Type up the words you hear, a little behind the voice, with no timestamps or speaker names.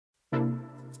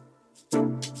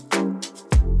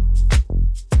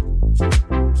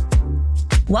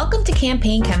Welcome to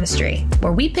Campaign Chemistry,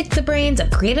 where we pick the brains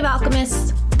of creative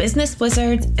alchemists, business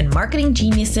wizards, and marketing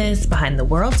geniuses behind the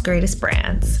world's greatest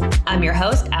brands. I'm your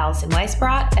host, Allison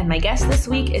Weisbrot, and my guest this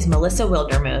week is Melissa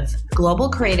Wildermuth, Global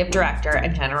Creative Director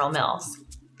at General Mills.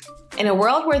 In a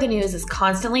world where the news is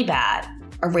constantly bad,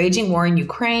 a raging war in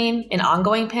Ukraine, an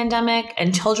ongoing pandemic,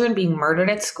 and children being murdered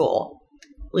at school,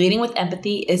 leading with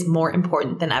empathy is more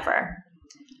important than ever.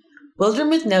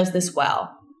 Wildermuth knows this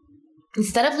well.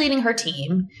 Instead of leading her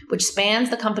team, which spans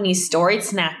the company's storied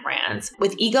snack brands,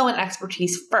 with ego and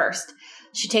expertise first,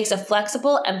 she takes a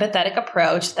flexible, empathetic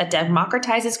approach that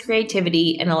democratizes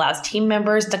creativity and allows team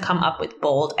members to come up with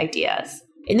bold ideas.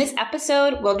 In this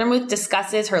episode, Wildermuth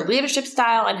discusses her leadership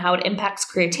style and how it impacts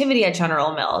creativity at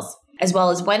General Mills, as well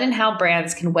as when and how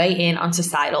brands can weigh in on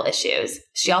societal issues.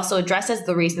 She also addresses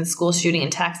the recent school shooting in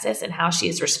Texas and how she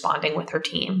is responding with her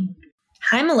team.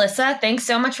 Hi, Melissa. Thanks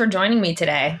so much for joining me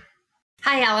today.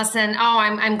 Hi, Allison.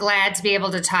 I'm glad to be able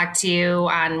to talk to you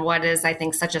on what is, I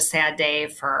think, such a sad day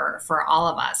for all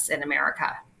of us in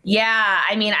America. Yeah,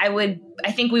 I mean,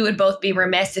 I think we would both be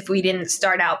remiss if we didn't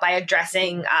start out by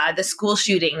addressing the school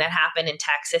shooting that happened in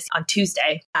Texas on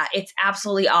Tuesday. It's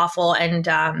absolutely awful. And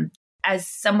as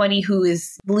somebody who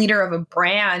is the leader of a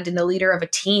brand and the leader of a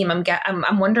team,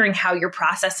 I'm wondering how you're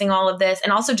processing all of this,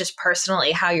 and also just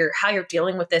personally how you're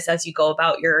dealing with this as you go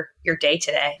about your day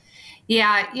today.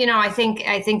 Yeah, I think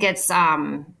it's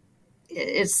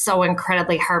so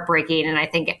incredibly heartbreaking, and I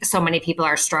think so many people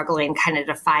are struggling kind of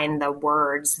to find the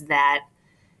words that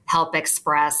help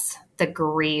express the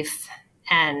grief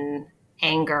and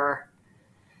anger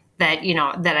that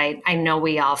I know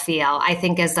we all feel. I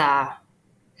think as a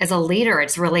leader,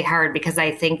 it's really hard because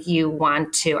I think you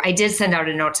want to. I did send out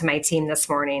a note to my team this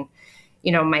morning.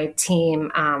 My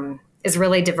team is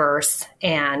really diverse,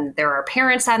 and there are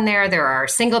parents on there. There are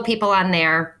single people on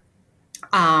there.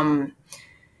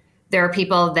 There are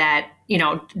people that,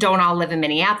 don't all live in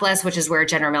Minneapolis, which is where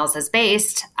General Mills is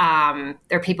based. There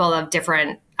are people of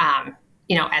different,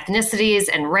 ethnicities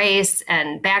and race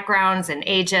and backgrounds and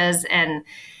ages. And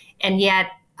yet,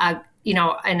 an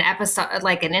episode,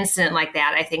 like an incident like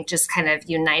that, I think just kind of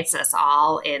unites us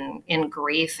all in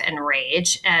grief and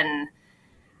rage. And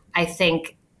I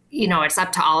think, it's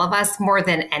up to all of us more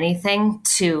than anything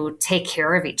to take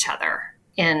care of each other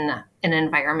in an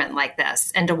environment like this,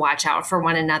 and to watch out for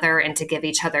one another and to give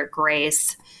each other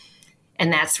grace.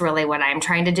 And that's really what I'm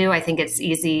trying to do. I think it's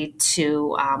easy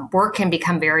to work can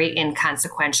become very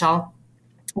inconsequential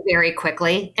very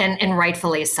quickly, and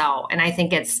rightfully so. And I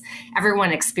think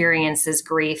everyone experiences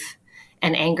grief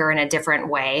and anger in a different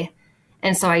way.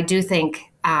 And so I do think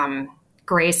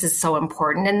grace is so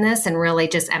important in this, and really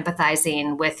just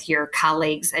empathizing with your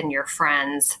colleagues and your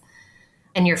friends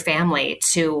and your family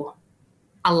to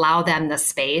allow them the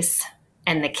space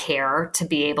and the care to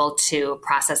be able to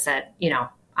process it,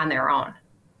 on their own.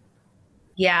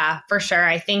 Yeah, for sure.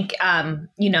 I think,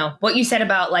 what you said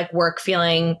about like work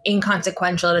feeling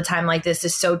inconsequential at a time like this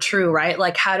is so true, right?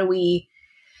 Like, how do we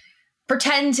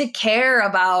pretend to care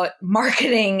about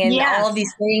marketing and all of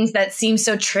these things that seem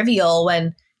so trivial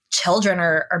when children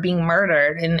are being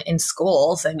murdered in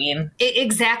schools? I mean,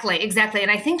 exactly. And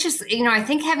I think I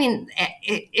think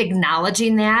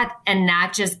acknowledging that and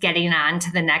not just getting on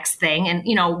to the next thing. And,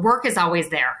 work is always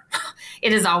there.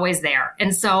 It is always there.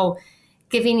 And so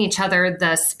giving each other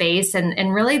the space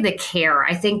and really the care.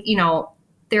 I think,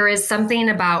 there is something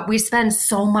about, we spend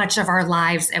so much of our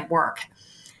lives at work.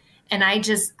 And I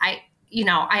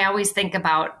always think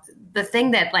about the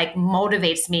thing that like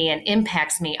motivates me and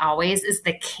impacts me always is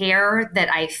the care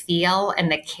that I feel and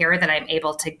the care that I'm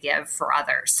able to give for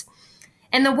others.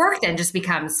 And the work then just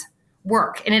becomes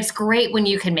work. And it's great when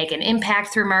you can make an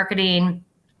impact through marketing.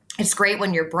 It's great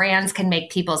when your brands can make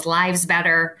people's lives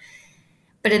better.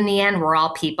 But in the end, we're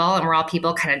all people, and we're all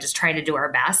people kind of just trying to do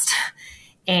our best.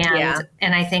 And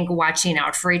I think watching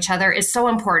out for each other is so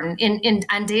important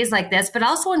on days like this, but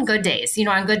also on good days,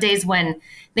 on good days when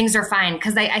things are fine.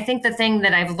 Because I think the thing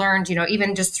that I've learned,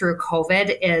 even just through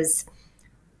COVID, is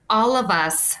all of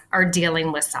us are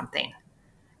dealing with something.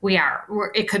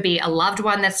 It could be a loved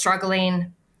one that's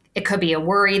struggling. It could be a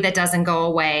worry that doesn't go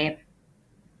away.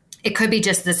 It could be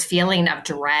just this feeling of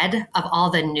dread of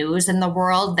all the news in the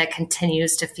world that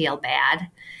continues to feel bad.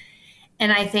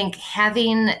 And I think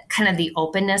having kind of the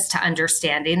openness to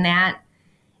understanding that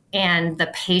and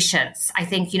the patience, I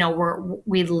think,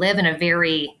 we live in a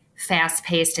very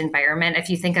fast-paced environment. If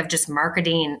you think of just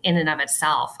marketing in and of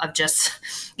itself, of just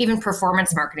even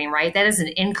performance marketing, right? That is an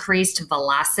increased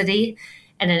velocity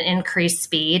and an increased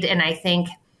speed. And I think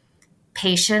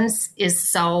patience is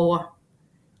so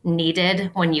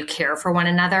needed when you care for one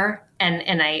another.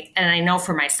 And I know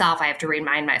for myself, I have to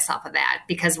remind myself of that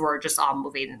because we're just all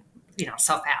moving,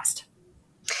 so fast.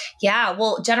 Yeah.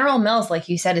 Well, General Mills, like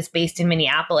you said, is based in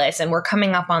Minneapolis, and we're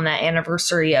coming up on that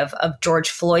anniversary of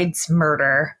George Floyd's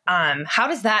murder. How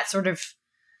does that sort of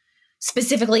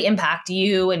specifically impact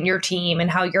you and your team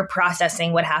and how you're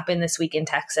processing what happened this week in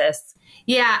Texas?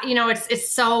 Yeah.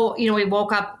 It's so, we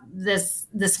woke up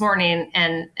this morning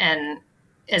and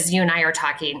as you and I are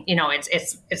talking,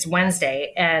 it's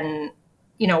Wednesday, and,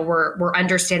 we're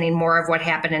understanding more of what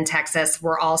happened in Texas.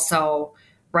 We're also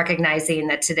recognizing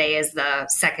that today is the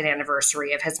second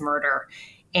anniversary of his murder.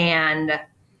 And,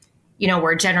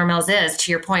 where General Mills is,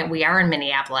 to your point, we are in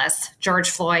Minneapolis. George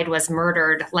Floyd was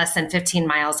murdered less than 15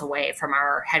 miles away from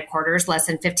our headquarters, less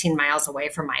than 15 miles away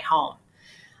from my home.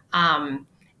 And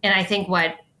I think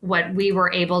what we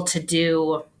were able to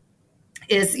do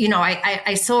is,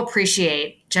 I so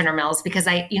appreciate General Mills because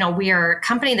we are a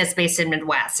company that's based in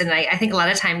Midwest. And I think a lot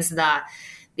of times the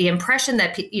impression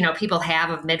that, people have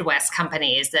of Midwest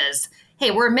companies is, hey,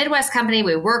 we're a Midwest company.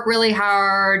 We work really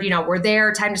hard. We're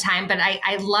there time to time. But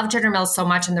I love General Mills so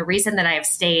much. And the reason that I have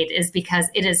stayed is because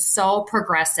it is so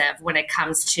progressive when it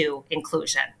comes to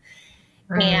inclusion.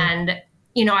 Mm. And,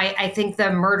 I think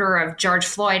the murder of George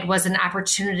Floyd was an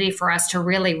opportunity for us to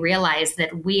really realize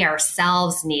that we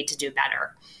ourselves need to do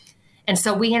better. And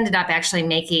so we ended up actually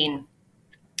making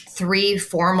 3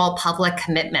 formal public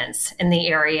commitments in the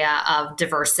area of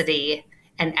diversity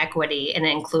and equity and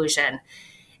inclusion.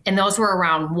 And those were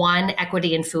around 1,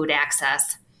 equity and food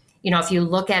access. If you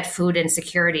look at food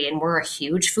insecurity, and we're a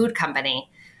huge food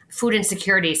company, food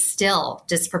insecurity still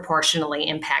disproportionately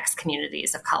impacts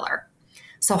communities of color.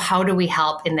 So how do we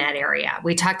help in that area?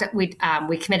 We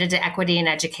committed to equity in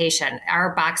education.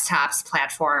 Our Box Tops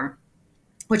platform,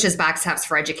 which is Box Tops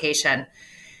for Education,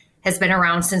 has been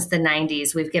around since the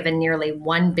 90s. We've given nearly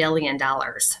 $1 billion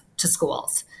to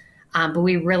schools. But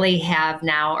we really have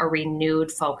now a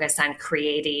renewed focus on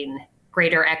creating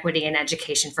greater equity in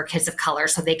education for kids of color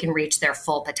so they can reach their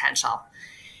full potential.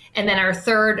 And then our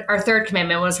third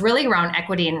commitment was really around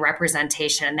equity and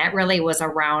representation. And that really was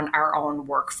around our own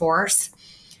workforce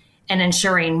and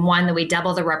ensuring, one, that we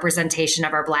double the representation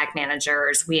of our Black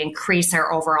managers. We increase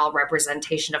our overall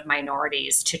representation of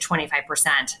minorities to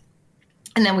 25%.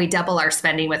 And then we double our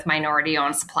spending with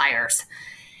minority-owned suppliers.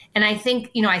 And I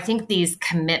think these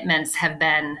commitments have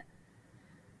been,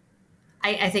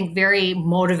 I think, very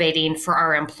motivating for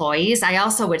our employees. I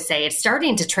also would say it's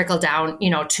starting to trickle down,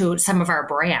 to some of our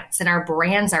brands. And our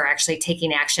brands are actually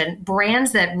taking action.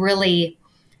 Brands that really,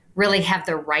 really have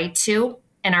the right to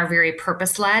and are very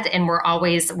purpose-led. And we're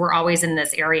always in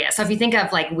this area. So if you think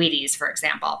of like Wheaties, for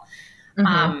example,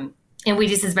 mm-hmm. And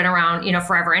Wheaties has been around,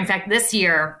 forever. In fact, this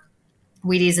year,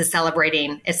 Wheaties is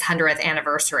celebrating its 100th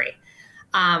anniversary.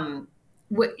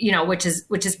 Which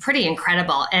is pretty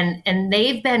incredible. And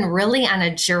they've been really on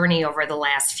a journey over the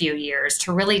last few years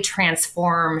to really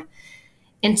transform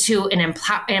into an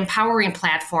empowering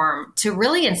platform to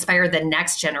really inspire the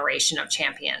next generation of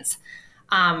champions.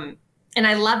 And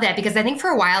I love that because I think for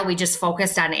a while we just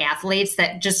focused on athletes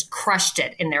that just crushed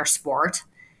it in their sport.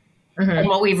 Mm-hmm. And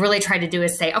what we've really tried to do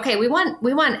is say, okay, we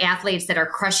want athletes that are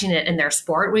crushing it in their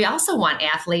sport. We also want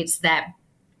athletes that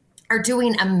are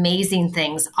doing amazing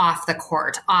things off the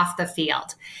court, off the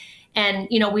field. And,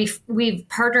 we've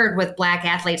partnered with Black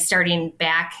athletes starting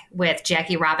back with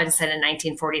Jackie Robinson in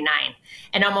 1949.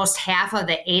 And almost half of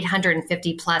the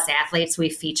 850 plus athletes we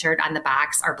featured on the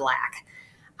box are Black.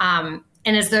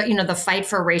 And as the fight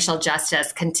for racial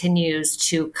justice continues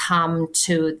to come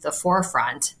to the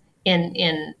forefront and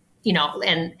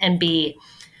be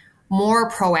more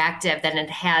proactive than it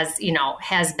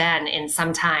has been in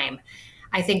some time,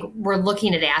 I think we're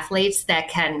looking at athletes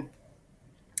that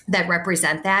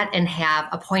represent that and have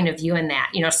a point of view in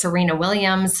that. Serena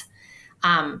Williams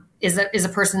is a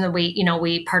person that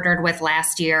we partnered with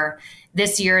last year.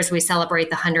 This year, as we celebrate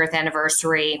the 100th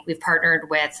anniversary, we've partnered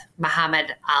with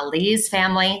Muhammad Ali's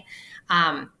family,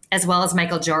 as well as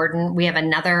Michael Jordan. We have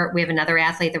another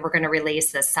athlete that we're going to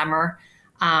release this summer.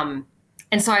 And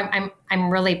so I'm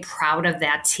really proud of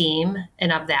that team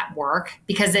and of that work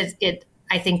because it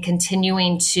I think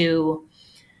continuing to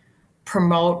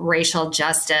promote racial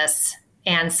justice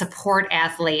and support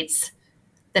athletes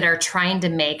that are trying to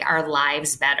make our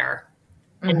lives better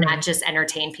mm-hmm. and not just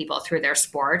entertain people through their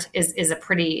sport is a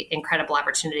pretty incredible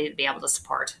opportunity to be able to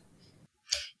support.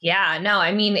 Yeah, no,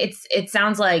 I mean, it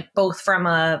sounds like both from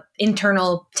a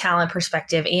internal talent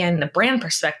perspective and the brand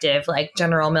perspective, like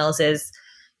General Mills is,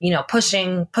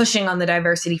 pushing on the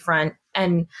diversity front.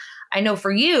 And I know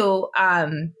for you,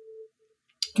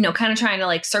 kind of trying to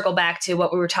like circle back to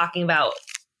what we were talking about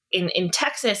in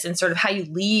Texas and sort of how you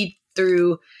lead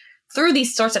through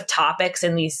these sorts of topics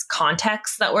and these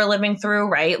contexts that we're living through,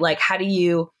 right? Like, how do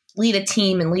you lead a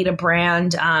team and lead a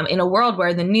brand in a world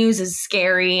where the news is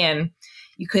scary and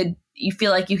you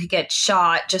feel like you could get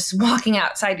shot just walking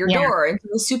outside your door into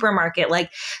the supermarket?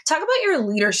 Like, talk about your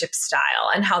leadership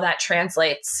style and how that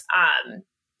translates,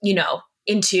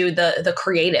 into the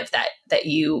creative that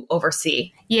you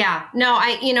oversee. Yeah, no,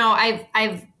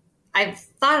 I've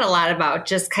thought a lot about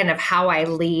just kind of how I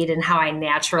lead and how I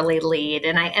naturally lead.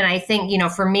 And I think,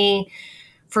 for me,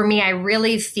 I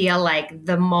really feel like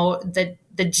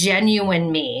the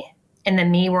genuine me and the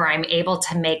me where I'm able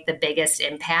to make the biggest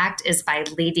impact is by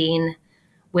leading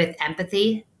with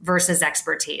empathy versus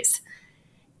expertise.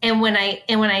 And when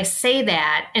I say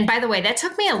that, and by the way, that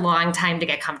took me a long time to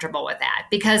get comfortable with that,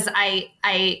 because I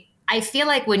feel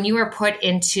like when you are put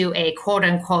into a quote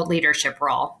unquote leadership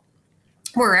role,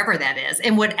 wherever that is,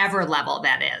 and whatever level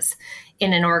that is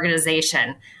in an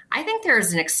organization, I think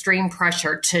there's an extreme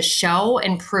pressure to show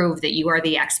and prove that you are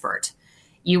the expert.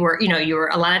 You were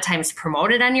a lot of times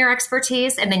promoted on your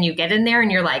expertise, and then you get in there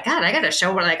and you're like, God, I got to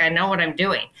show I know what I'm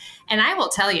doing. And I will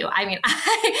tell you, I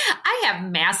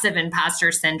have massive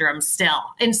imposter syndrome still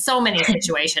in so many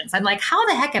situations. I'm like, how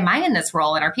the heck am I in this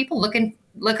role? And are people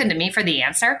looking to me for the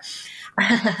answer?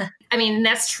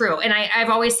 That's true. And I've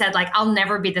always said, like, I'll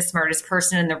never be the smartest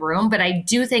person in the room, but I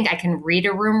do think I can read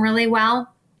a room really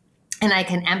well, and I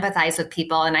can empathize with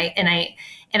people. And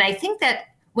I think that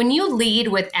when you lead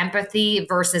with empathy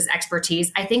versus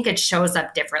expertise, I think it shows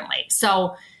up differently.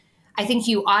 So I think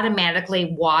you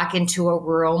automatically walk into a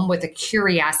room with a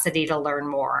curiosity to learn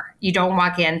more. You don't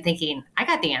walk in thinking, I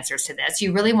got the answers to this.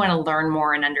 You really want to learn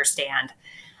more and understand.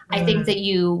 I think that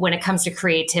when it comes to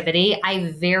creativity,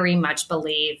 I very much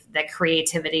believe that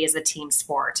creativity is a team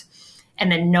sport, and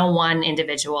that no one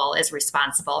individual is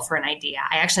responsible for an idea.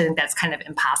 I actually think that's kind of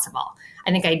impossible.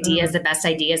 I think the best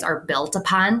ideas are built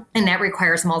upon, and that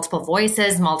requires multiple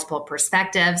voices, multiple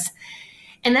perspectives.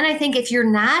 And then I think if you're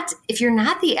not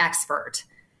the expert,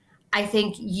 I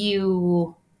think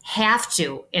you have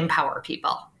to empower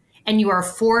people, and you are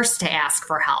forced to ask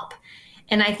for help.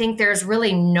 And I think there's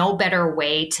really no better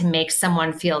way to make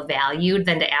someone feel valued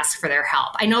than to ask for their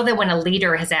help. I know that when a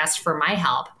leader has asked for my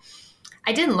help,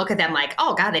 I didn't look at them like,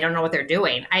 oh God, they don't know what they're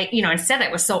doing. Instead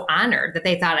I was so honored that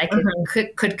they thought I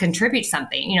could contribute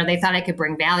something. They thought I could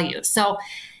bring value. So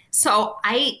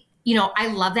I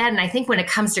love that. And I think when it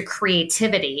comes to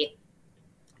creativity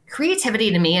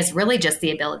to me is really just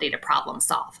the ability to problem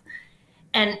solve.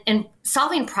 And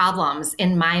solving problems,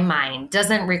 in my mind,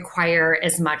 doesn't require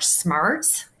as much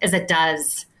smarts as it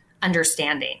does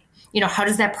understanding. How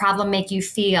does that problem make you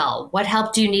feel? What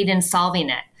help do you need in solving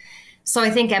it? So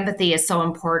I think empathy is so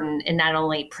important in not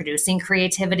only producing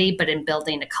creativity, but in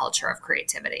building a culture of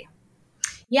creativity.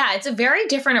 Yeah, it's a very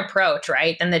different approach,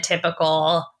 right, than the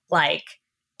typical, like,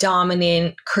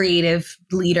 dominant creative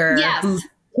leader who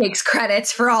takes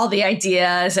credits for all the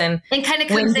ideas and kind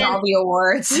of wins all the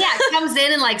awards. Yeah, comes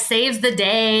in and like saves the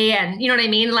day, and you know what I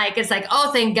mean? Like, it's like,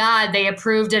 oh, thank God they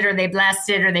approved it, or they blessed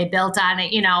it, or they built on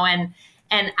it,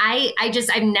 and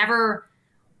I've never,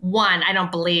 one, I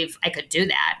don't believe I could do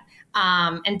that.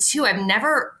 And two, I've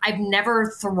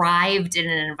never thrived in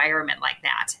an environment like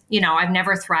that. I've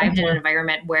never thrived in an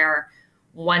environment where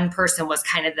one person was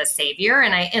kind of the savior.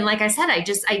 And like I said, I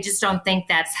just don't think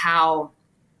that's how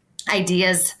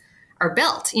ideas are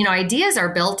built. Ideas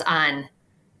are built on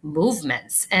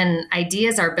movements, and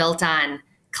ideas are built on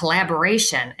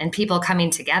collaboration and people coming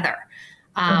together.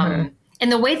 And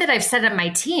the way that I've set up my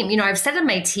team, I've set up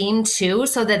my team too,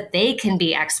 so that they can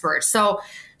be experts. So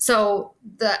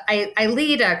I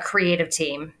lead a creative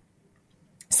team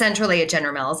centrally at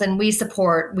General Mills, and we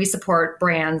support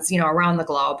brands, around the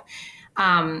globe.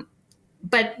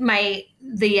 But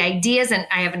the ideas, and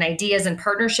I have an ideas and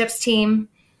partnerships team.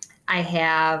 I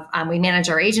have, we manage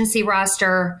our agency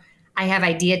roster. I have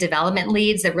idea development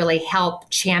leads that really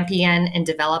help champion and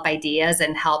develop ideas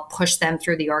and help push them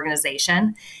through the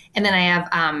organization. And then I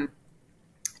have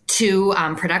two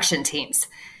production teams.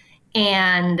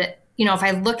 And, if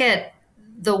I look at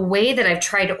the way that I've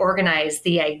tried to organize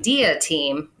the idea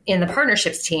team in the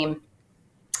partnerships team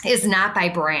is not by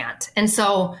brand.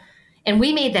 And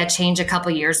we made that change a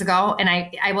couple years ago. And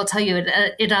I will tell you,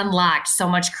 it unlocked so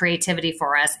much creativity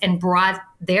for us and brought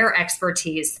their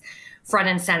expertise front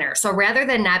and center. So rather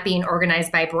than not being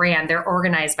organized by brand, they're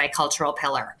organized by cultural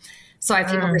pillar. So I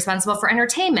have people responsible for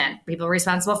entertainment, people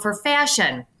responsible for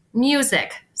fashion,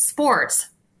 music, sports,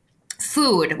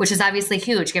 food, which is obviously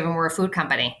huge given we're a food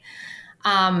company.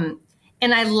 And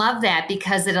I love that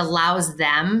because it allows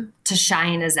them to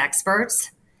shine as experts.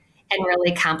 and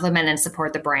really complement and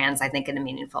support the brands, I think, in a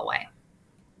meaningful way.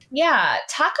 Yeah.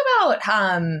 Talk about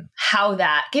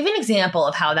give an example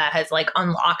of how that has like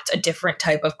unlocked a different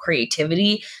type of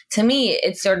creativity. To me,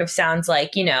 it sort of sounds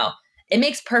like, it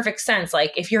makes perfect sense.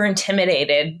 Like if you're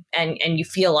intimidated and you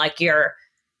feel like you're,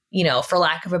 for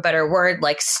lack of a better word,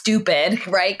 like stupid,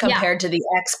 right? Compared to the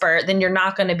expert, then you're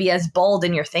not going to be as bold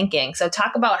in your thinking. So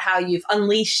talk about how you've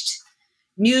unleashed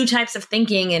new types of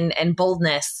thinking and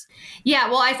boldness. Yeah,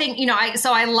 well, I think,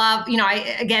 I love,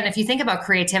 again, if you think about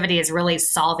creativity as really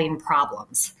solving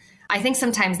problems, I think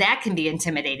sometimes that can be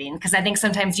intimidating because I think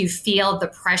sometimes you feel the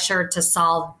pressure to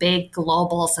solve big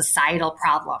global societal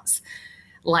problems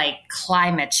like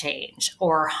climate change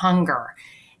or hunger.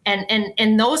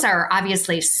 And those are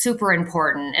obviously super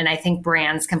important. And I think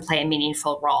brands can play a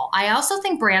meaningful role. I also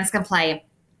think brands can play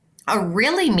a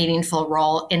really meaningful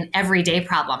role in everyday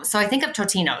problems. So I think of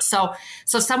Totino's. So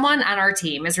someone on our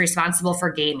team is responsible for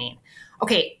gaming.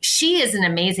 Okay, she is an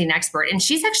amazing expert, and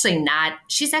she's actually not,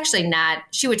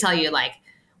 she would tell you like,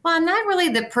 well, I'm not really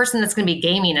the person that's going to be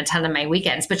gaming a ton of my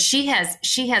weekends, but she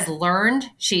has learned,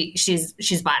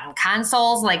 she's bought in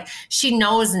consoles, like she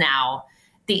knows now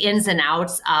the ins and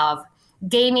outs of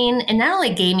gaming, and not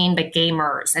only gaming, but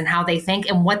gamers and how they think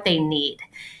and what they need.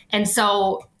 And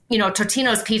so,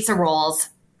 Totino's pizza rolls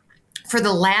for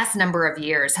the last number of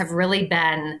years have really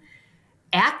been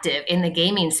active in the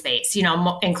gaming space,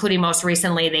 including most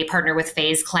recently, they partnered with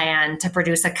FaZe Clan to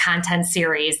produce a content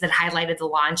series that highlighted the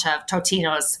launch of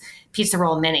Totino's pizza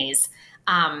roll minis.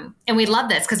 And we love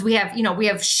this because we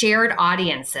have shared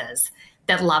audiences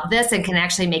that love this and can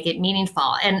actually make it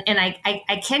meaningful. And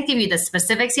I can't give you the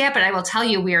specifics yet, but I will tell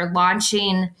you we are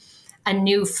launching a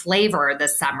new flavor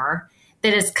this summer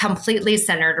that is completely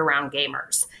centered around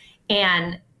gamers.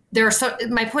 And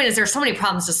my point is there are so many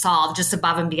problems to solve just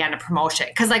above and beyond a promotion.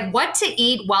 Because like what to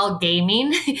eat while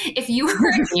gaming, if you are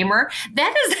a gamer,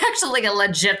 that is actually a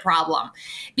legit problem.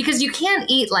 Because you can't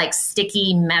eat like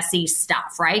sticky, messy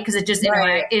stuff, right? Because it just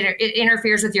it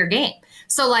interferes with your game.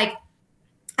 So like,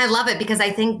 I love it because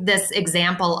I think this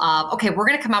example of, okay, we're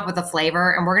going to come up with a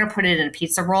flavor and we're going to put it in a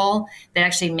pizza roll that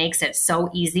actually makes it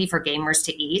so easy for gamers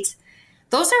to eat.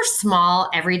 Those are small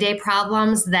everyday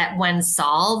problems that when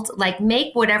solved, like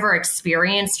make whatever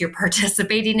experience you're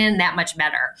participating in that much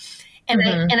better. And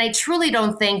I truly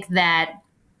don't think that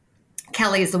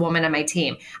Kelly is the woman on my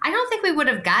team. I don't think we would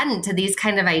have gotten to these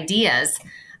kind of ideas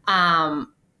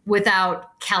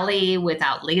without Kelly,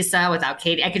 without Lisa, without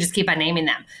Katie. I could just keep on naming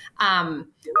them.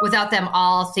 Without them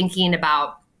all thinking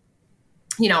about,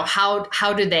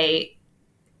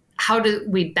 how do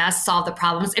we best solve the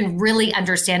problems and really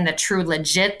understand the true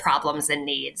legit problems and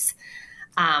needs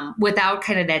without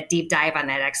kind of that deep dive on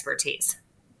that expertise.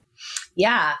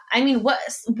 Yeah. I mean, what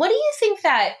do you think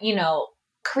that,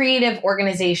 creative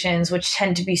organizations, which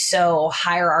tend to be so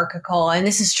hierarchical, and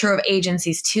this is true of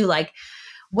agencies too, like,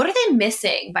 what are they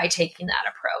missing by taking that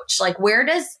approach? Like, where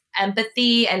does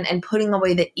empathy and putting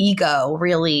away the ego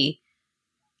really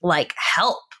like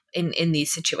help in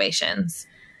these situations?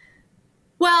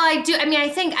 Well, I do. I mean, I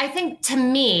think to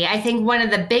me, one of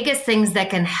the biggest things that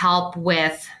can help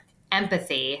with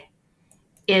empathy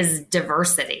is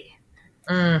diversity.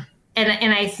 And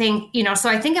I think, so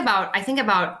I think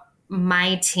about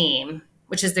my team,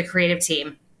 which is the creative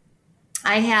team.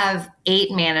 I have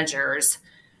 8 managers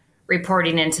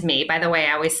reporting into me. By the way,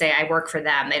 I always say I work for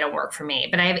them. They don't work for me.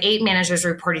 But I have 8 managers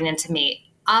reporting into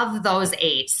me. Of those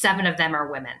 8, 7 of them are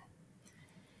women.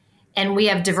 And we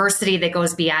have diversity that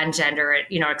goes beyond gender. It,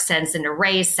 extends into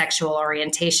race, sexual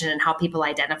orientation, and how people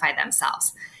identify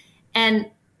themselves. And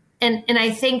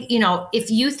I think,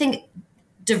 if you think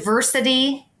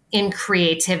diversity in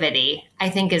creativity, I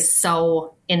think is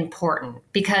so important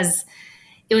because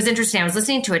it was interesting. I was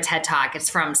listening to a TED Talk. It's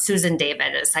from Susan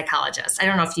David, a psychologist. I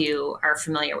don't know if you are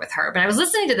familiar with her, but I was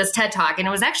listening to this TED Talk and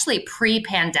it was actually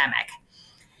pre-pandemic.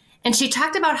 And she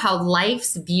talked about how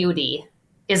life's beauty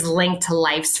is linked to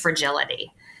life's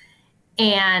fragility.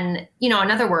 And, in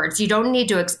other words, you don't need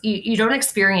to, you don't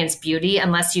experience beauty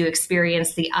unless you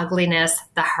experience the ugliness,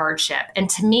 the hardship. And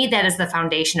to me, that is the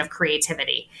foundation of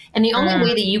creativity. And the only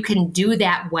way that you can do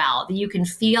that well, that you can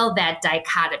feel that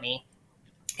dichotomy,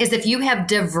 is if you have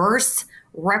diverse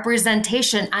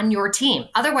representation on your team.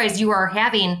 Otherwise, you are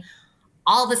having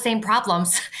all the same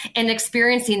problems and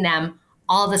experiencing them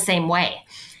all the same way.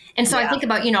 And so I think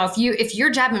about, if your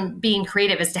job in being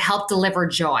creative is to help deliver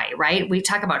joy, right? We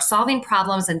talk about solving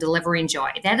problems and delivering joy.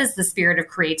 That is the spirit of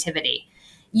creativity.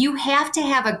 You have to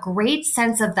have a great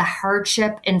sense of the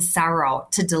hardship and sorrow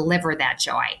to deliver that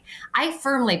joy. I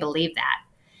firmly believe that.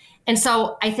 And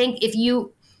so I think if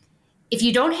you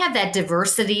don't have that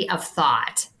diversity of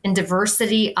thought, and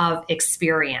diversity of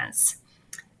experience.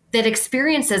 That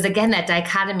experiences, again, that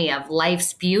dichotomy of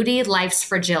life's beauty, life's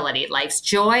fragility, life's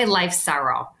joy, life's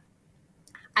sorrow.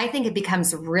 I think it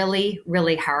becomes really,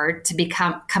 really hard to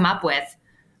come up with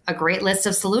a great list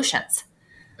of solutions.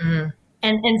 Mm.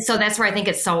 And so that's where I think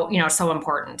it's so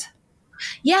important.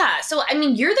 Yeah. So, I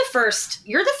mean, you're the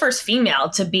first female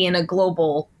to be in a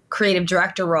global creative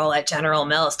director role at General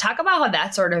Mills. Talk about how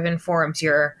that sort of informs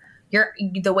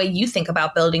the way you think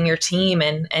about building your team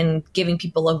and giving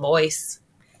people a voice.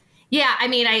 Yeah. I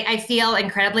mean, I feel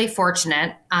incredibly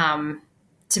fortunate,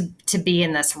 to be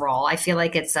in this role. I feel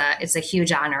like it's a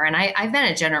huge honor. And I've been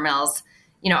at General Mills,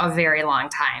 a very long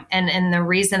time. And the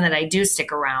reason that I do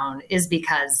stick around is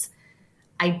because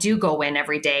I do go in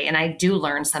every day and I do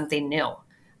learn something new.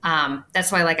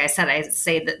 That's why, like I said, I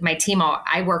say that my team,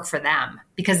 I work for them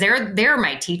because they're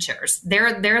my teachers.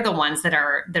 They're the ones that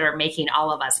are making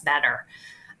all of us better.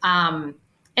 And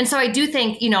so I do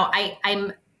think,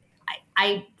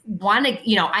 I want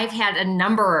to, I've had a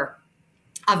number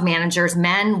of managers,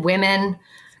 men, women,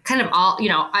 kind of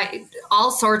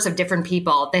all sorts of different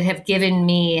people that have given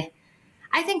me,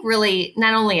 I think, really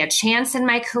not only a chance in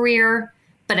my career,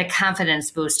 but a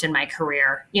confidence boost in my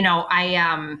career.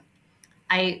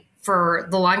 I for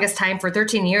the longest time, for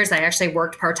 13 years, I actually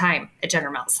worked part-time at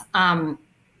General Mills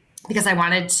because I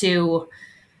wanted to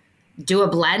do a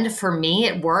blend. For me,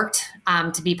 it worked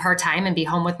to be part-time and be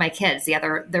home with my kids the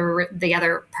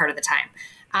other part of the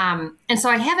time. And so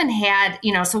I haven't had,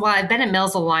 so while I've been at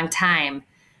Mills a long time,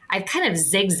 I've kind of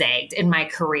zigzagged in my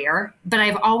career, but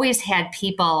I've always had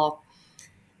people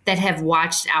that have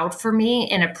watched out for me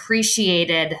and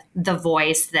appreciated the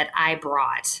voice that I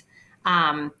brought,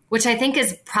 which I think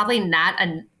is probably not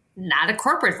a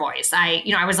corporate voice. I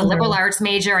was a liberal arts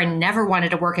major. I never wanted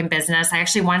to work in business. I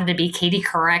actually wanted to be Katie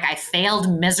Couric. I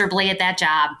failed miserably at that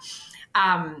job.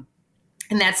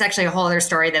 And that's actually a whole other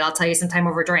story that I'll tell you sometime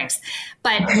over drinks.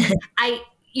 But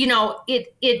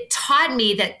it taught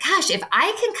me that, gosh, if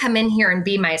I can come in here and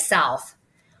be myself,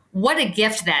 what a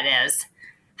gift that is.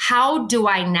 How do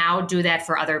I now do that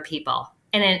for other people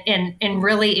and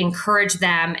really encourage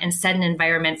them and set an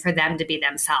environment for them to be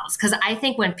themselves? Because I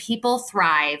think when people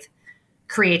thrive,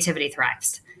 creativity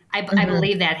thrives. I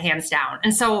believe that hands down.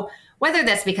 And so whether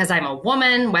that's because I'm a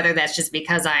woman, whether that's just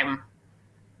because I'm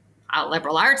a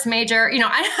liberal arts major,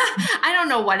 I don't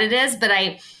know what it is, but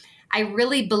I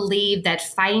really believe that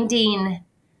finding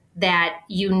that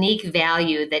unique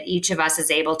value that each of us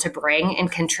is able to bring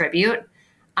and contribute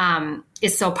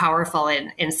is so powerful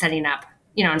in setting up,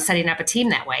 a team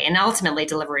that way and ultimately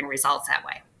delivering results that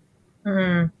way.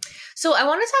 Mm-hmm. So I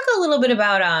want to talk a little bit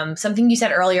about something you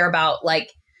said earlier about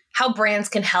like how brands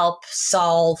can help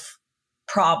solve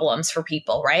problems for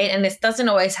people, right? And this doesn't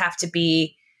always have to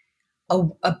be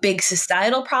a big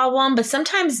societal problem, but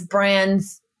sometimes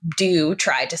brands do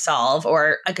try to solve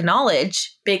or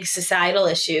acknowledge big societal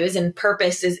issues, and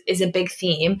purpose is a big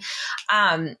theme.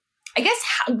 I guess,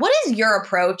 what is your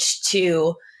approach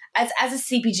to, as a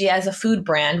CPG, as a food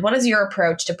brand, what is your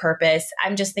approach to purpose?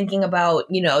 I'm just thinking about,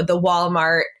 the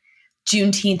Walmart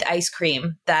Juneteenth ice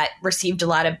cream that received a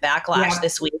lot of backlash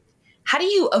this week. How do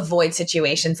you avoid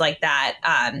situations like that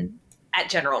at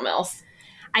General Mills?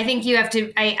 I think you have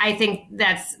to, I think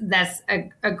that's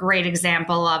a great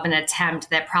example of an attempt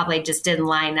that probably just didn't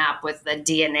line up with the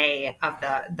DNA of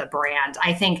the brand.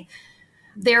 I think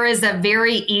there is a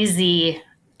very easy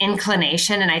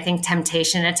inclination and I think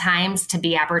temptation at times to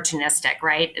be opportunistic,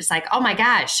 right? It's like, oh my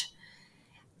gosh,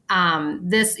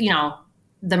 this,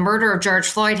 the murder of George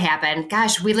Floyd happened.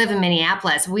 Gosh, we live in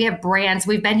Minneapolis. We have brands.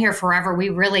 We've been here forever. We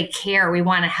really care. We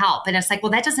want to help. And it's like,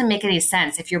 well, that doesn't make any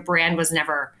sense if your brand was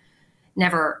never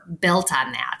built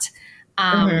on that.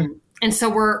 And so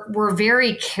we're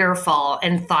very careful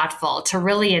and thoughtful to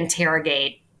really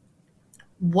interrogate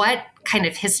what kind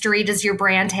of history does your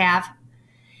brand have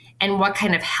and what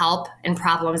kind of help and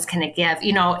problems can it give?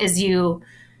 As you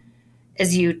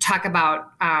talk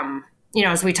about,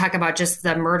 as we talk about just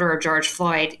the murder of George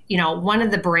Floyd, one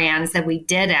of the brands that we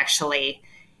did actually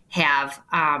have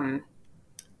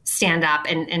stand up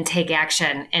and take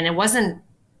action, and it wasn't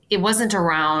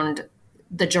around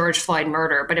the George Floyd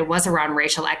murder, but it was around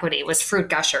racial equity. It was Fruit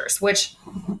Gushers, which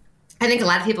I think a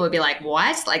lot of people would be like,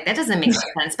 what? Like, that doesn't make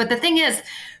sense. But the thing is,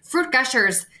 Fruit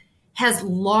Gushers has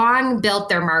long built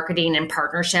their marketing and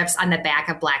partnerships on the back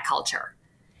of Black culture.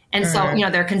 And so,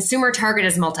 their consumer target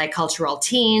is multicultural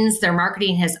teens. Their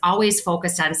marketing has always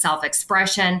focused on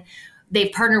self-expression.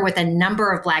 They've partnered with a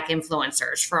number of Black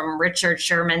influencers, from Richard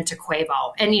Sherman to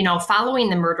Quavo. And, following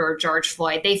the murder of George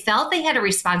Floyd, they felt they had a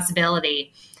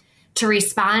responsibility to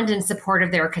respond in support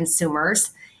of their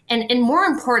consumers And more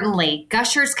importantly,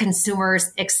 Gushers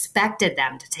consumers expected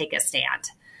them to take a stand.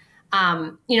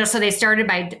 So they started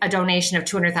by a donation of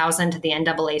 $200,000 to the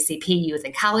NAACP Youth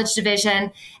and College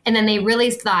Division. And then they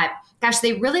really thought, gosh,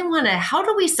 they really want to, how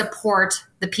do we support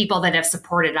the people that have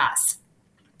supported us?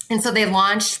 And so they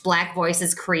launched Black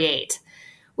Voices Create,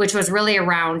 which was really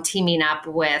around teaming up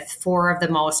with 4 of the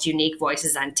most unique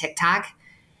voices on TikTok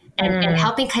and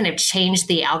helping kind of change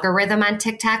the algorithm on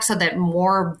TikTok so that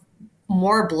more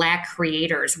Black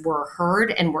creators were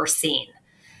heard and were seen.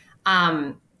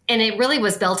 And it really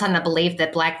was built on the belief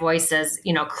that Black voices,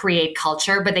 create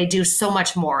culture, but they do so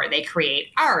much more. They create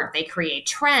art, they create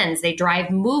trends, they drive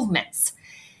movements.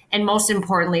 And most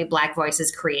importantly, Black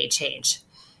voices create change.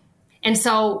 And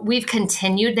so we've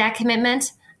continued that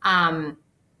commitment.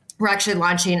 We're actually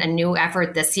launching a new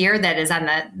effort this year that is on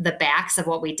the backs of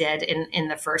what we did in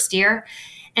the first year.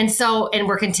 And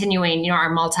we're continuing, our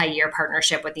multi-year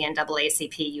partnership with the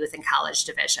NAACP Youth and College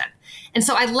Division. And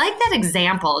so I like that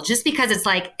example just because it's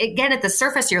like, again, at the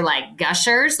surface, you're like,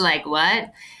 Gushers, like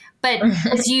what? But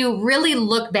as you really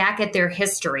look back at their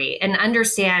history and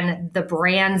understand the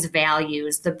brand's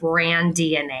values, the brand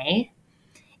DNA,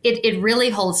 it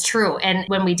really holds true. And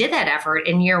when we did that effort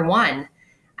in year 1,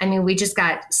 we just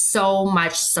got so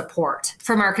much support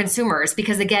from our consumers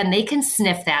because, again, they can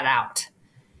sniff that out.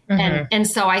 And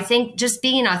so I think just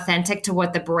being authentic to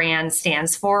what the brand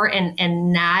stands for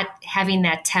and not having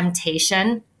that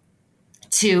temptation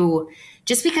to,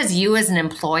 just because you as an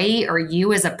employee or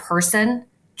you as a person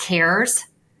cares,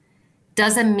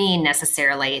 doesn't mean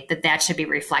necessarily that should be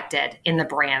reflected in the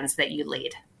brands that you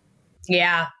lead.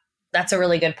 Yeah, that's a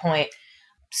really good point.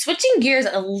 Switching gears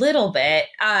a little bit,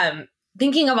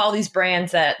 thinking of all these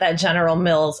brands that General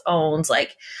Mills owns,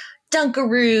 like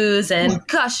Dunkaroos and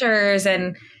Gushers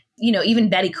and even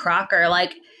Betty Crocker,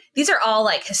 like these are all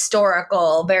like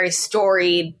historical, very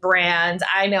storied brands.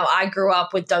 I know I grew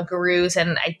up with Dunkaroos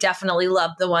and I definitely love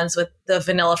the ones with the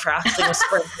vanilla frosting with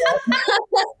sprinkles.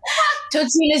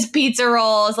 Totino's pizza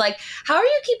rolls. Like, how are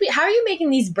you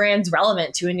making these brands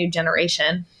relevant to a new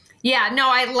generation? Yeah, no,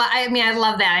 I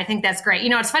love that. I think that's great.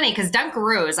 It's funny because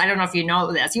Dunkaroos, I don't know if you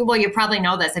know this. You probably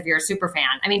know this if you're a super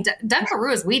fan.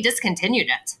 Dunkaroos, we discontinued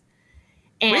it.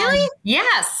 And really?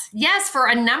 Yes, for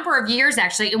a number of years,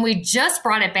 actually. And we just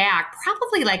brought it back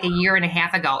probably like a year and a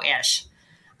half ago-ish.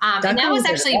 And that was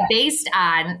actually based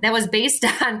on,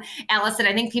 Allison,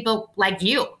 I think people like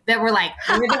you that were like,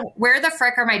 where the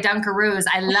frick are my Dunkaroos?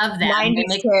 I love them.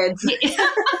 90s kids.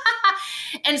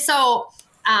 And so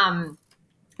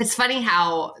it's funny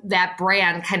how that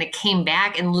brand kind of came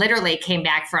back and literally came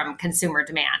back from consumer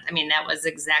demand. That was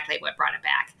exactly what brought it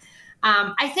back.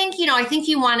 I think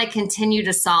you want to continue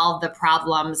to solve the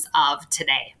problems of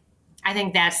today. I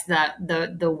think that's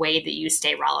the way that you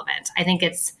stay relevant. I think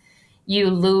you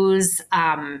lose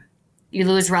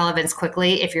relevance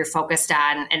quickly if you're focused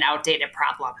on an outdated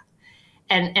problem.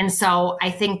 And so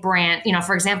I think brand,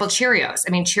 for example, Cheerios.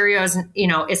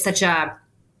 Cheerios,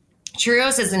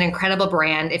 Cheerios is an incredible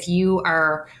brand if you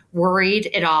are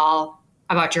worried at all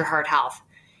about your heart health.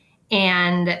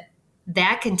 And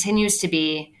that continues to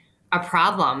be a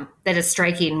problem that is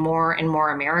striking more and more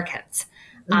Americans.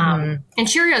 And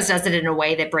Cheerios does it in a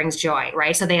way that brings joy,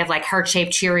 right? So they have like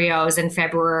heart-shaped Cheerios in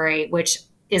February, which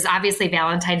is obviously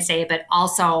Valentine's Day, but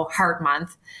also Heart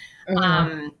Month.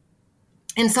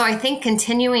 And so I think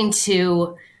continuing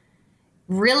to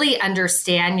really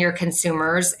understand your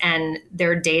consumers and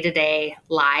their day-to-day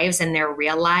lives and their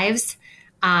real lives,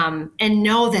 and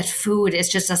know that food is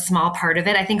just a small part of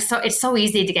it. I think so. It's so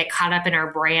easy to get caught up in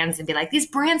our brands and be like, these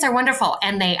brands are wonderful,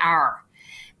 and they are.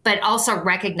 But also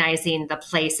recognizing the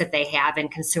place that they have in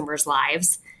consumers'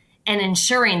 lives and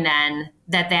ensuring then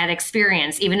that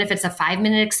experience, even if it's a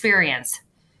 5-minute experience,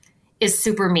 is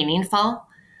super meaningful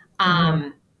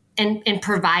and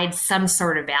provides some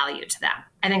sort of value to them.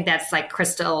 I think that's like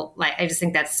crystal. Like I just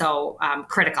think that's so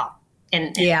critical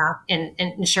in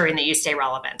ensuring that you stay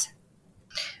relevant.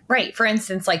 Right. For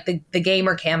instance, like the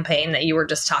gamer campaign that you were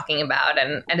just talking about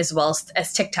and as well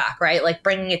as TikTok, right? Like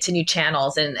bringing it to new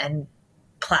channels and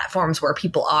platforms where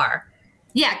people are.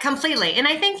 Yeah, completely. And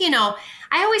I think, I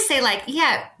always say like,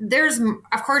 yeah, there's,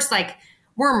 of course, like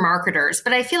we're marketers,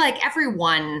 but I feel like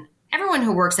everyone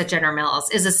who works at General Mills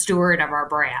is a steward of our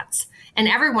brands. And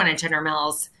everyone at General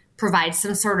Mills provides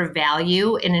some sort of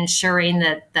value in ensuring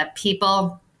that the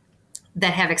people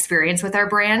that have experience with our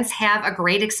brands have a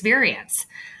great experience.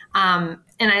 And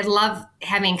I love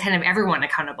having kind of everyone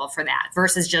accountable for that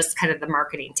versus just kind of the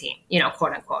marketing team,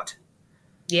 quote unquote.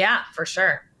 Yeah, for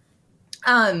sure.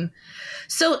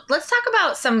 So let's talk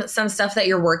about some stuff that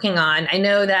you're working on. I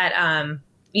know that,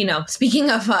 speaking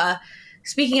of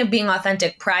speaking of being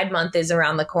authentic, Pride Month is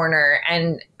around the corner.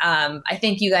 And I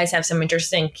think you guys have some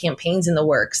interesting campaigns in the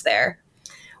works there.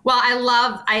 Well,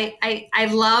 I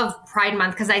love Pride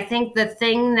Month because I think the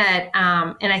thing that,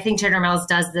 and I think General Mills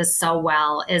does this so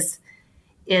well is,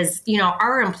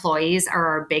 our employees are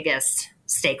our biggest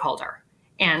stakeholder.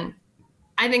 And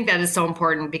I think that is so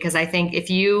important because I think if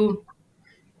you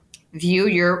view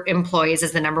your employees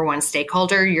as the number one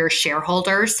stakeholder, your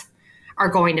shareholders are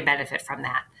going to benefit from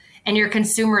that. And your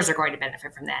consumers are going to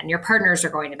benefit from that. And your partners are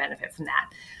going to benefit from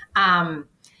that.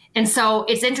 And so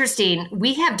it's interesting.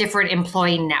 We have different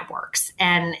employee networks,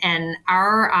 and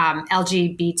our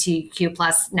LGBTQ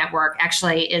plus network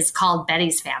actually is called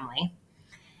Betty's Family,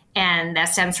 and that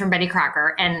stems from Betty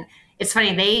Crocker. And it's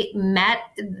funny,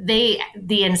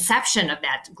 the inception of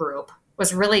that group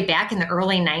was really back in the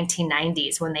early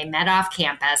 1990s when they met off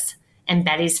campus, and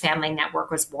Betty's Family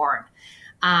Network was born.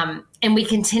 And we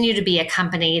continue to be a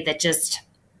company that just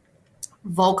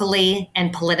vocally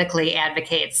and politically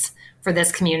advocates for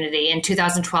this community. In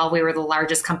 2012, we were the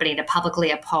largest company to publicly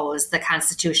oppose the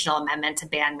constitutional amendment to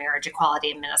ban marriage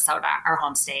equality in Minnesota, our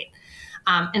home state.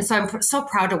 And so I'm so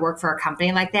proud to work for a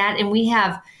company like that. And we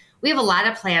have a lot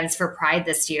of plans for Pride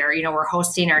this year. We're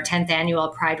hosting our 10th annual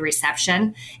Pride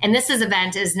reception. And this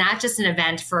event is not just an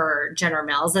event for General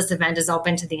Mills. This event is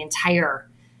open to the entire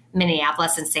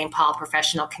Minneapolis and St. Paul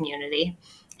professional community,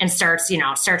 and starts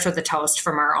with a toast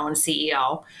from our own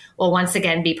CEO. We'll once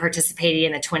again be participating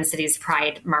in the Twin Cities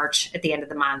Pride March at the end of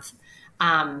the month.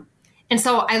 And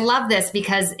so I love this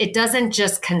because it doesn't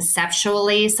just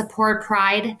conceptually support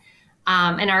Pride in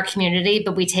our community,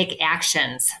 but we take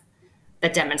actions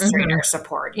that demonstrate our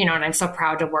support, and I'm so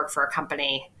proud to work for a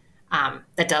company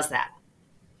that does that.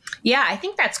 Yeah, I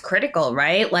think that's critical,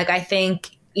 right? Like, I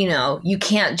think, you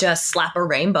can't just slap a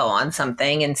rainbow on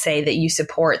something and say that you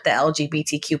support the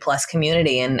LGBTQ plus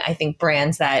community. And I think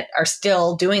brands that are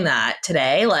still doing that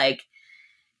today, like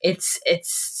it's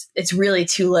really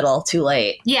too little, too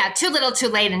late. Yeah. Too little, too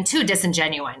late, and too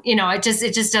disingenuous.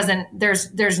 It just doesn't,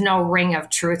 there's no ring of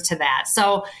truth to that.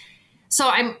 So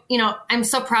I'm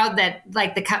so proud that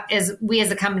as we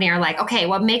as a company are like, okay,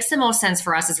 what makes the most sense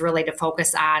for us is really to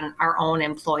focus on our own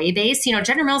employee base.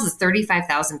 General Mills is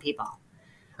 35,000 people.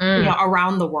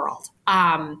 Around the world.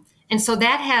 And so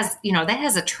that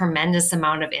has a tremendous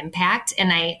amount of impact.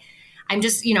 And I'm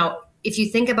just, if you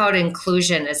think about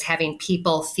inclusion as having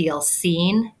people feel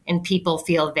seen and people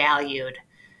feel valued,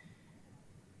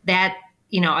 that,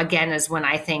 again, is when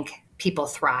I think people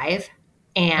thrive,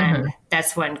 and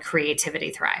that's when creativity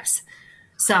thrives.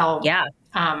 So yeah,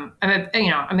 I'm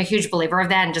a huge believer of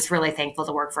that, and just really thankful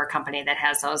to work for a company that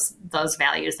has those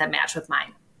values that match with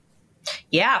mine.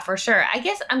 Yeah, for sure. I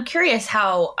guess I'm curious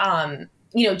how,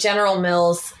 General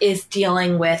Mills is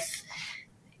dealing with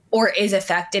or is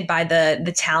affected by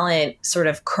the talent sort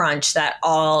of crunch that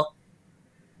all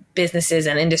businesses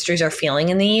and industries are feeling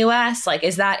in the U.S. Like,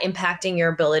 is that impacting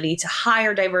your ability to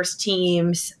hire diverse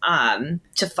teams,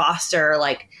 to foster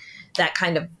like that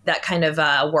kind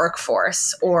of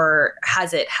workforce, or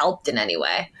has it helped in any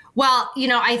way? Well,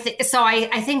 I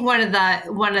think one of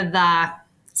the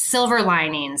silver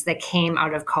linings that came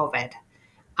out of COVID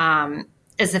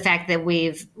is the fact that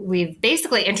we've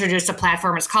basically introduced a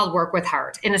platform. It's called Work with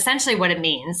Heart. And essentially what it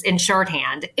means in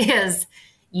shorthand is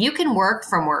you can work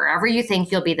from wherever you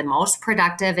think you'll be the most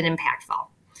productive and impactful.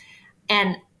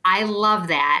 And I love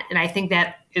that. And I think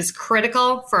that is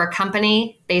critical for a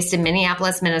company based in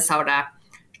Minneapolis, Minnesota,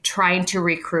 trying to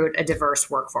recruit a diverse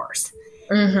workforce.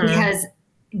 Because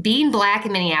being Black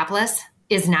in Minneapolis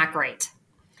is not great.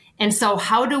 And so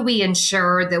how do we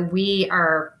ensure that we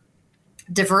are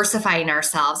diversifying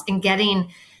ourselves and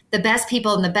getting the best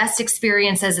people and the best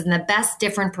experiences and the best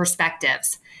different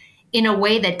perspectives in a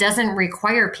way that doesn't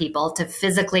require people to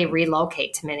physically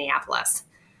relocate to Minneapolis?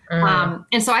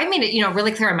 And so I made it,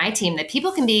 really clear on my team that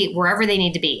people can be wherever they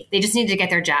need to be. They just need to get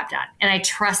their job done. And I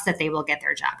trust that they will get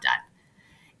their job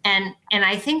done. And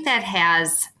I think that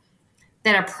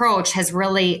approach has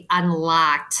really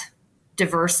unlocked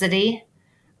diversity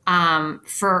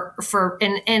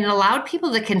and allowed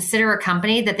people to consider a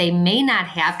company that they may not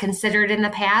have considered in the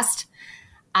past,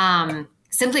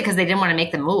 simply because they didn't want to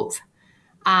make the move.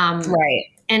 Right.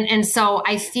 And so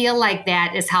I feel like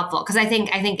that is helpful because I think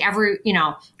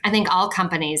all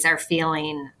companies are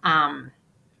feeling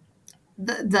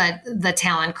the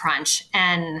talent crunch,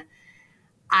 and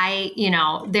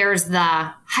there's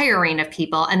the hiring of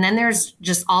people, and then there's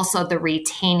just also the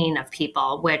retaining of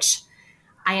people, which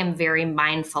I am very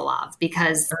mindful of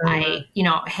because I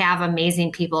have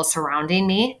amazing people surrounding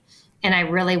me, and I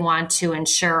really want to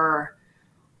ensure,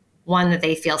 one, that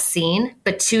they feel seen,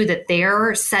 but two, that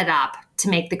they're set up to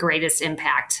make the greatest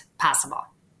impact possible.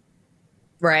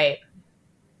 Right.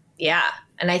 Yeah.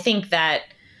 And I think that,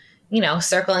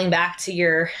 circling back to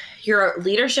your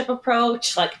leadership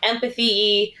approach, like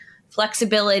empathy,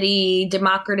 flexibility,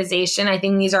 democratization, I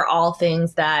think these are all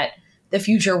things that the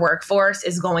future workforce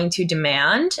is going to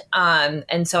demand.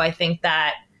 And so I think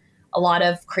that a lot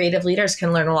of creative leaders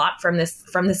can learn a lot from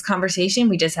this conversation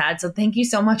we just had. So thank you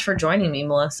so much for joining me,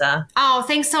 Melissa. Oh,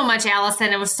 thanks so much,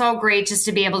 Allison. It was so great just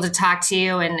to be able to talk to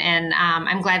you. And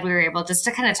I'm glad we were able just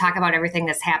to kind of talk about everything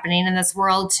that's happening in this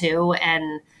world too.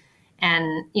 And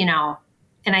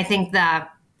I think the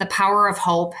power of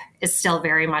hope is still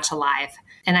very much alive.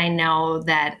 And I know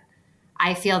that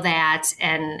I feel that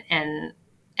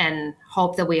and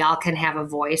hope that we all can have a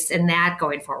voice in that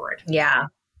going forward. Yeah.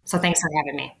 So thanks for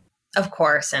having me. Of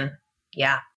course. And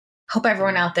yeah, hope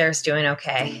everyone out there is doing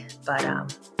okay.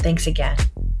 But thanks again.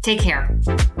 Take care.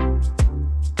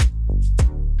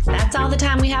 That's all the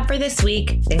time we have for this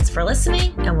week. Thanks for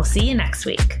listening, and we'll see you next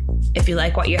week. If you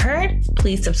like what you heard,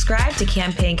 please subscribe to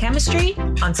Campaign Chemistry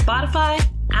on Spotify,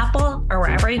 Apple, or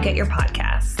wherever you get your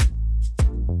podcasts.